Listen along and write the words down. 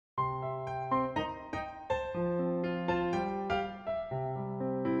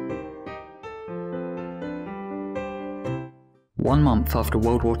1 month after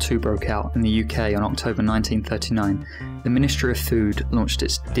World War II broke out in the UK on October 1939, the Ministry of Food launched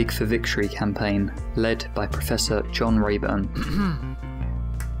its Dig for Victory campaign, led by Professor John Rayburn.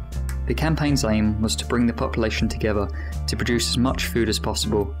 The campaign's aim was to bring the population together to produce as much food as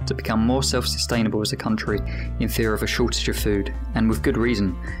possible to become more self-sustainable as a country in fear of a shortage of food, and with good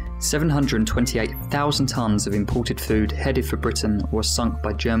reason. 728,000 tonnes of imported food headed for Britain was sunk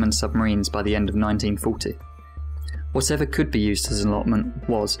by German submarines by the end of 1940. Whatever could be used as an allotment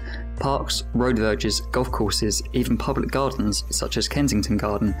was parks, road verges, golf courses, even public gardens such as Kensington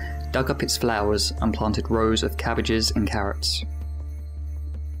Garden dug up its flowers and planted rows of cabbages and carrots.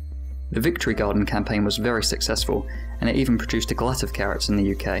 The Victory Garden campaign was very successful, and it even produced a glut of carrots in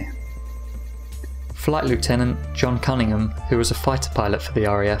the UK. Flight Lieutenant John Cunningham, who was a fighter pilot for the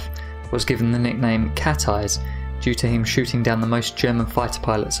RAF, was given the nickname Cat Eyes due to him shooting down the most German fighter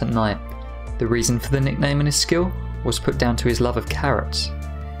pilots at night. The reason for the nickname and his skill was put down to his love of carrots.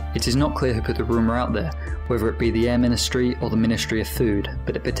 It is not clear who put the rumour out there, whether it be the Air Ministry or the Ministry of Food,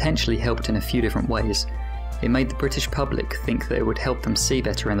 but it potentially helped in a few different ways. It made the British public think that it would help them see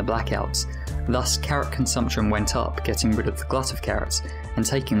better in the blackouts. Thus, carrot consumption went up, getting rid of the glut of carrots and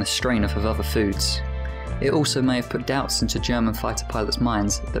taking the strain off of other foods. It also may have put doubts into German fighter pilots'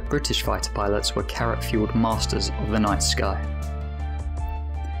 minds that British fighter pilots were carrot-fueled masters of the night sky.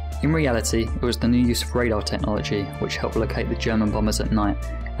 In reality, it was the new use of radar technology which helped locate the German bombers at night,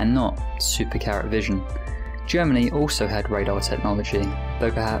 and not super carrot vision. Germany also had radar technology,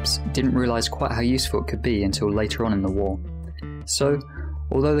 though perhaps didn't realise quite how useful it could be until later on in the war. So,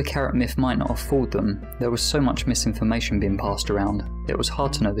 although the carrot myth might not have fooled them, there was so much misinformation being passed around that it was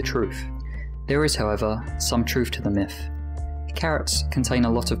hard to know the truth. There is, however, some truth to the myth. Carrots contain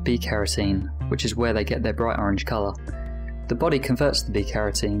a lot of beta-carotene, which is where they get their bright orange colour. The body converts the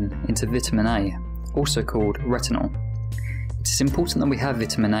beta-carotene into vitamin A, also called retinol. It is important that we have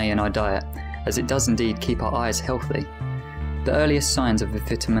vitamin A in our diet, as it does indeed keep our eyes healthy. The earliest signs of a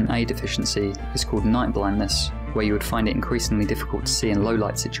vitamin A deficiency is called night blindness, where you would find it increasingly difficult to see in low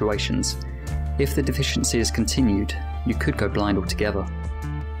light situations. If the deficiency is continued, you could go blind altogether.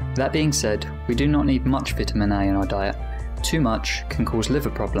 That being said, we do not need much vitamin A in our diet. Too much can cause liver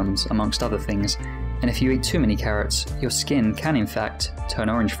problems, amongst other things, and if you eat too many carrots, your skin can in fact turn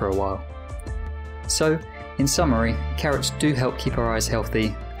orange for a while. So, in summary, carrots do help keep our eyes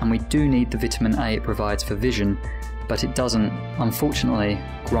healthy, and we do need the vitamin A it provides for vision, but it doesn't, unfortunately,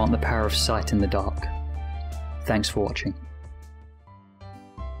 grant the power of sight in the dark. Thanks for watching.